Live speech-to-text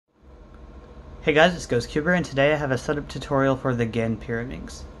Hey guys, it's GhostCuber, and today I have a setup tutorial for the GAN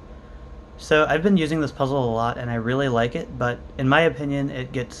Pyraminx. So I've been using this puzzle a lot and I really like it, but in my opinion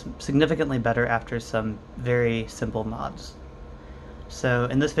it gets significantly better after some very simple mods. So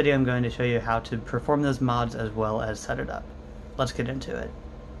in this video I'm going to show you how to perform those mods as well as set it up. Let's get into it.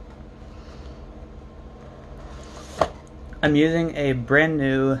 I'm using a brand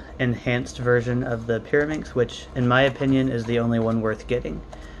new enhanced version of the Pyraminx, which in my opinion is the only one worth getting.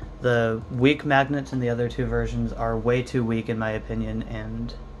 The weak magnets in the other two versions are way too weak in my opinion,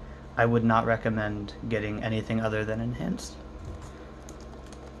 and I would not recommend getting anything other than enhanced.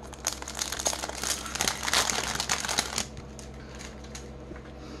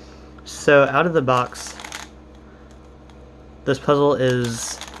 So out of the box, this puzzle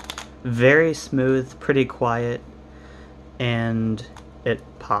is very smooth, pretty quiet, and it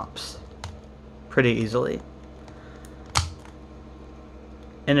pops pretty easily.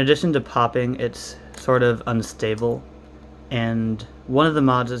 In addition to popping, it's sort of unstable, and one of the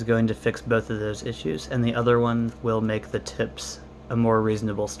mods is going to fix both of those issues, and the other one will make the tips a more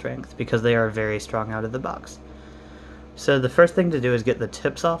reasonable strength, because they are very strong out of the box. So the first thing to do is get the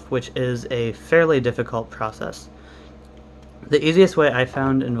tips off, which is a fairly difficult process. The easiest way I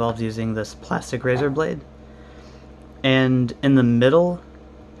found involves using this plastic razor blade, and in the middle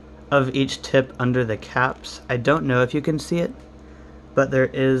of each tip under the caps, I don't know if you can see it, but there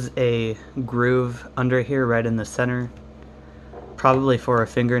is a groove under here right in the center, probably for a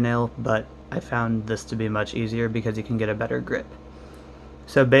fingernail, but I found this to be much easier because you can get a better grip.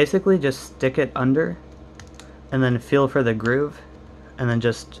 So basically just stick it under and then feel for the groove and then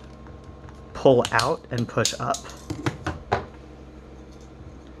just pull out and push up.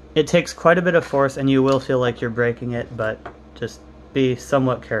 It takes quite a bit of force and you will feel like you're breaking it, but just be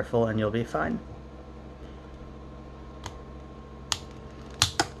somewhat careful and you'll be fine.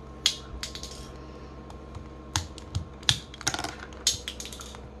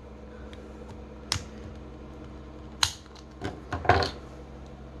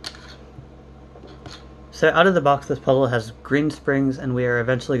 So out of the box, this puzzle has green springs, and we are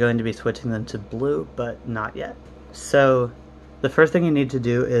eventually going to be switching them to blue, but not yet. So the first thing you need to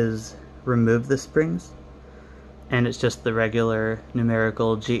do is remove the springs, and it's just the regular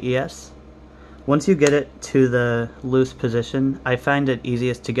numerical GES. Once you get it to the loose position, I find it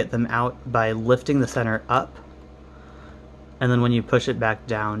easiest to get them out by lifting the center up, and then when you push it back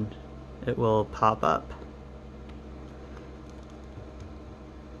down, it will pop up.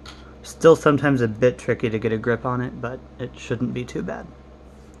 Still sometimes a bit tricky to get a grip on it, but it shouldn't be too bad.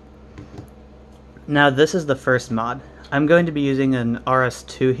 Now this is the first mod. I'm going to be using an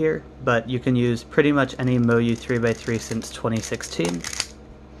RS2 here, but you can use pretty much any MoU 3x3 since 2016.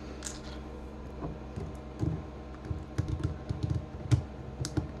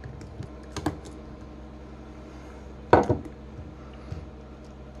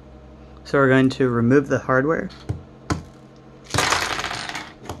 So we're going to remove the hardware.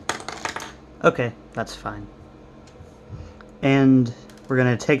 Okay, that's fine. And we're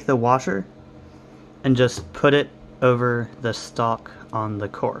going to take the washer and just put it over the stock on the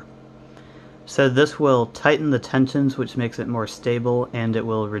core. So this will tighten the tensions, which makes it more stable, and it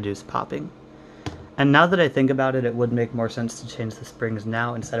will reduce popping. And now that I think about it, it would make more sense to change the springs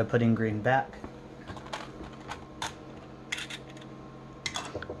now instead of putting green back.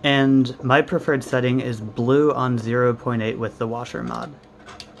 And my preferred setting is blue on 0.8 with the washer mod.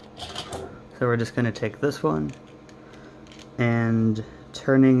 So we're just going to take this one, and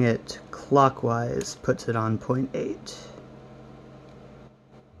turning it clockwise puts it on 0.8.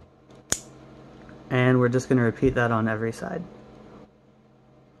 And we're just going to repeat that on every side.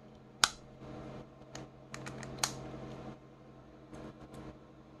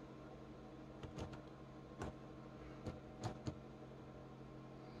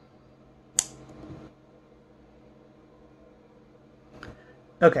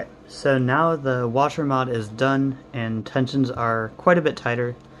 Okay, so now the washer mod is done and tensions are quite a bit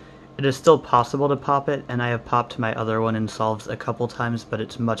tighter. It is still possible to pop it, and I have popped my other one in solves a couple times, but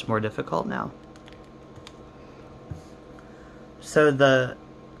it's much more difficult now. So the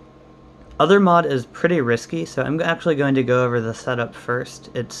other mod is pretty risky, so I'm actually going to go over the setup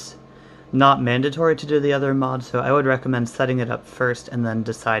first. It's not mandatory to do the other mod, so I would recommend setting it up first and then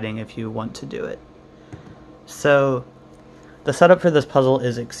deciding if you want to do it. So the setup for this puzzle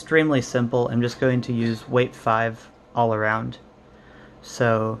is extremely simple. I'm just going to use weight 5 all around.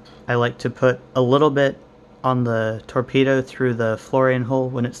 So I like to put a little bit on the torpedo through the fluorine hole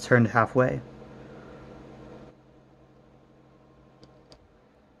when it's turned halfway.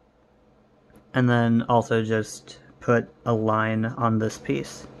 And then also just put a line on this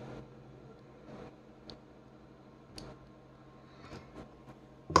piece.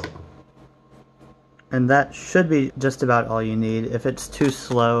 And that should be just about all you need. If it's too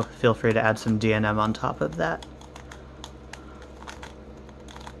slow, feel free to add some DNM on top of that.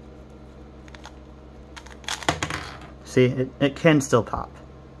 See, it can still pop,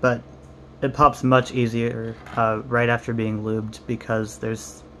 but it pops much easier right after being lubed because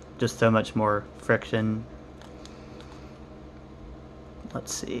there's just so much more friction.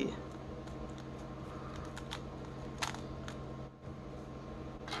 Let's see.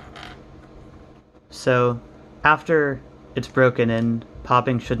 So after it's broken in,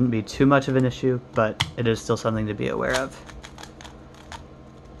 popping shouldn't be too much of an issue, but it is still something to be aware of.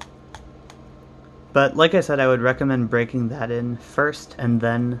 But like I said, I would recommend breaking that in first and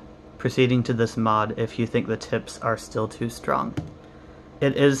then proceeding to this mod if you think the tips are still too strong.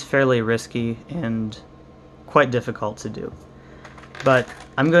 It is fairly risky and quite difficult to do. But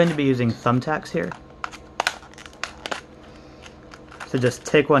I'm going to be using thumbtacks here. So just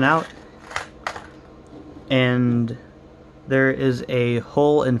take one out, and there is a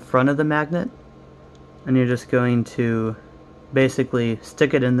hole in front of the magnet, and you're just going to basically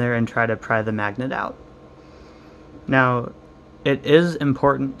stick it in there and try to pry the magnet out. Now, it is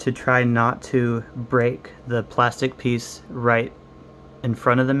important to try not to break the plastic piece right in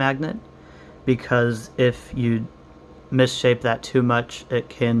front of the magnet, because if you misshape that too much, it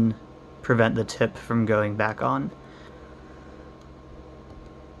can prevent the tip from going back on.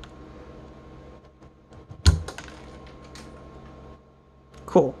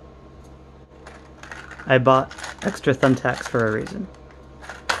 Cool. I bought extra thumbtacks for a reason.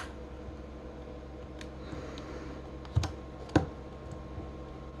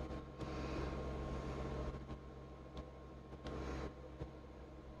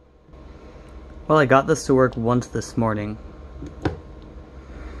 Well, I got this to work once this morning.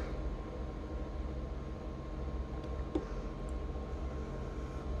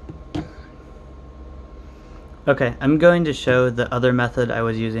 Okay, I'm going to show the other method I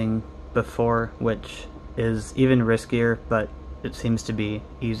was using before, which is even riskier, but it seems to be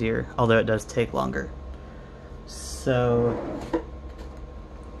easier, although it does take longer. So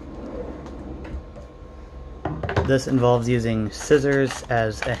this involves using scissors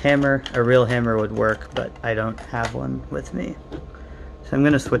as a hammer. A real hammer would work, but I don't have one with me. So I'm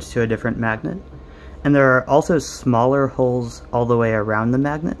going to switch to a different magnet. And there are also smaller holes all the way around the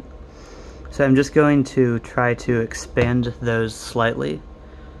magnet. So I'm just going to try to expand those slightly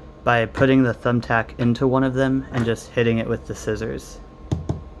by putting the thumbtack into one of them and just hitting it with the scissors.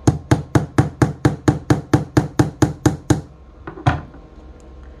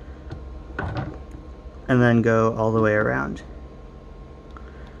 And then go all the way around.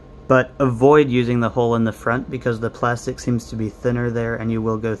 But avoid using the hole in the front because the plastic seems to be thinner there and you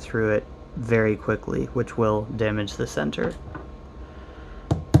will go through it very quickly, which will damage the center.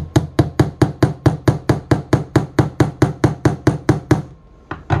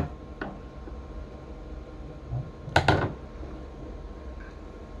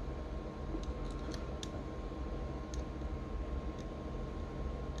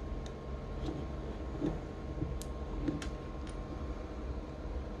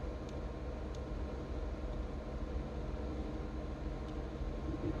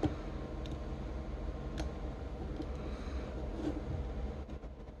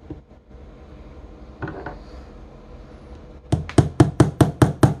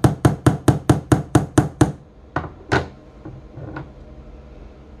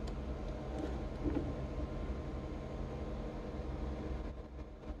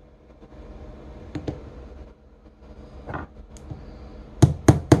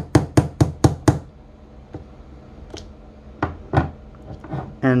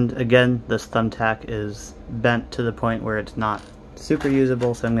 And again, this thumbtack is bent to the point where it's not super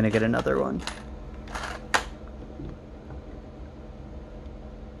usable, so I'm going to get another one.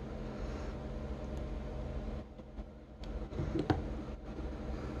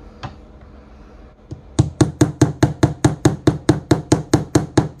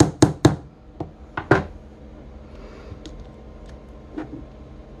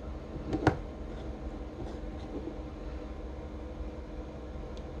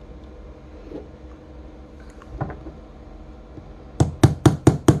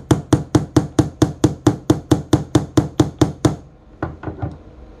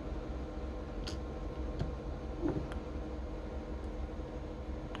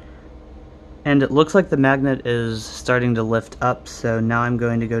 And it looks like the magnet is starting to lift up, so now I'm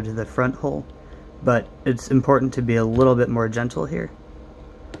going to go to the front hole. But it's important to be a little bit more gentle here.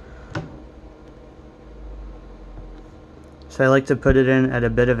 So I like to put it in at a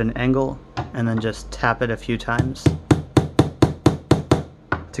bit of an angle, and then just tap it a few times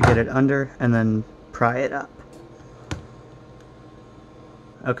to get it under, and then pry it up.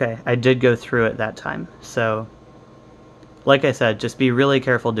 Okay, I did go through it that time, so like I said, just be really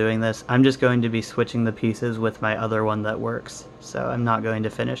careful doing this. I'm just going to be switching the pieces with my other one that works, so I'm not going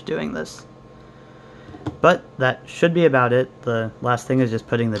to finish doing this. But that should be about it. The last thing is just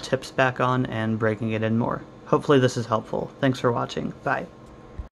putting the tips back on and breaking it in more. Hopefully this is helpful. Thanks for watching. Bye.